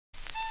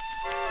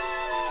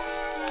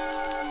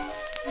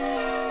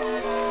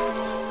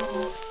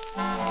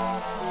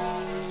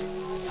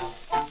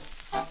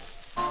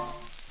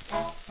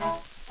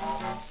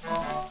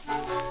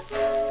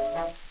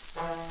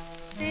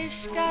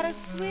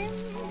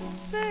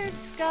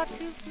birds got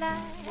to fly.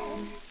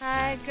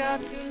 I got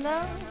to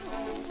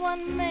love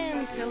one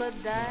man till I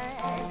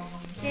die.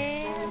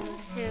 Can't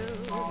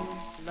help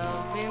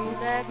loving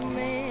that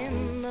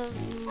man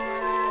of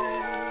mine.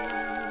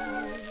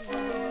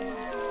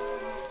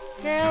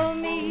 Tell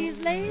me he's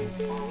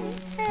lazy,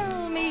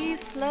 tell me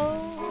he's slow,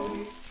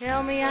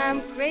 tell me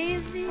I'm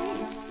crazy,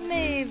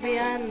 maybe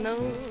I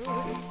know.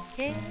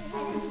 Can't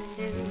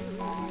help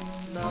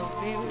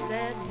loving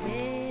that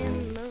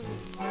man of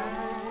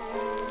mine.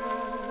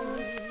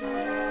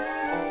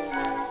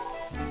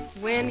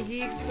 When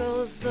he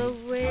goes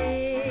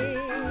away,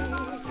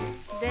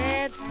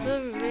 that's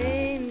a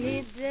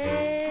rainy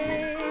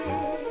day,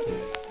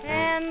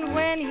 and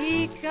when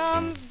he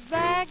comes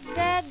back,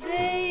 that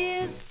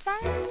day is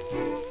fine.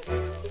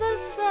 The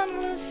sun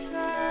will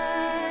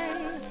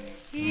shine.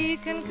 He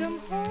can come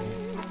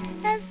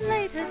home as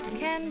late as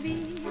can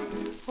be.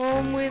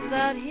 Home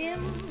without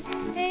him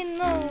ain't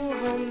no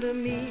home to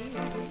me.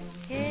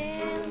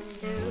 Can't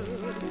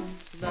help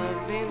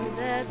loving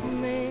that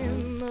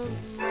man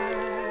of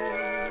mine.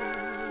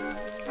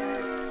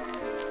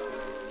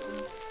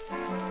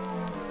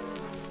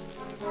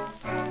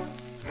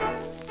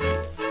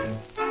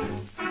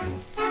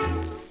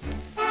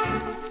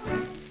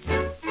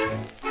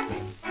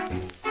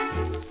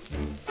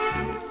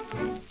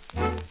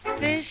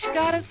 Fish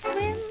gotta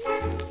swim,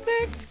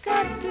 birds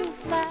got to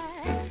fly.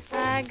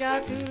 I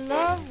got to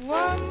love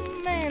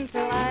one man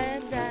till I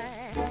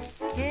die.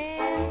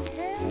 Can't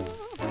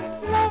help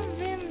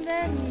loving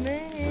that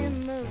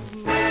man of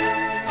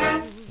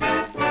mine.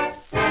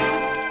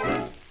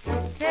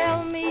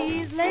 Tell me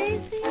he's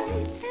lazy,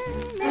 tell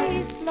me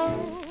he's slow,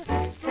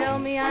 tell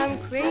me I'm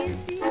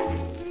crazy,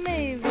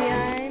 maybe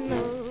I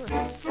know.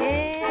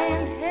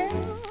 Can't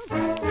help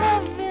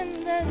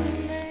loving that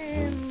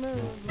man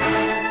of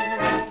mine.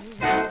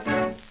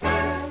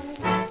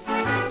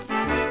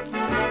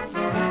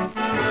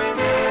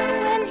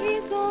 When he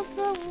goes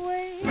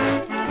away,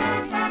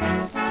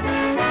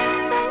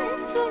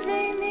 it's a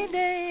rainy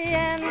day,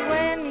 and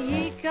when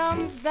he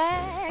comes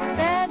back,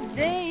 that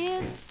day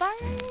is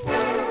fine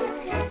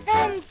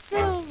and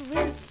filled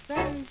with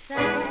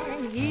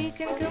sunshine. He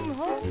can come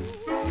home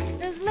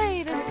as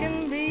late as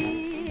can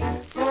be.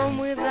 Home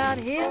without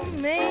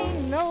him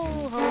ain't no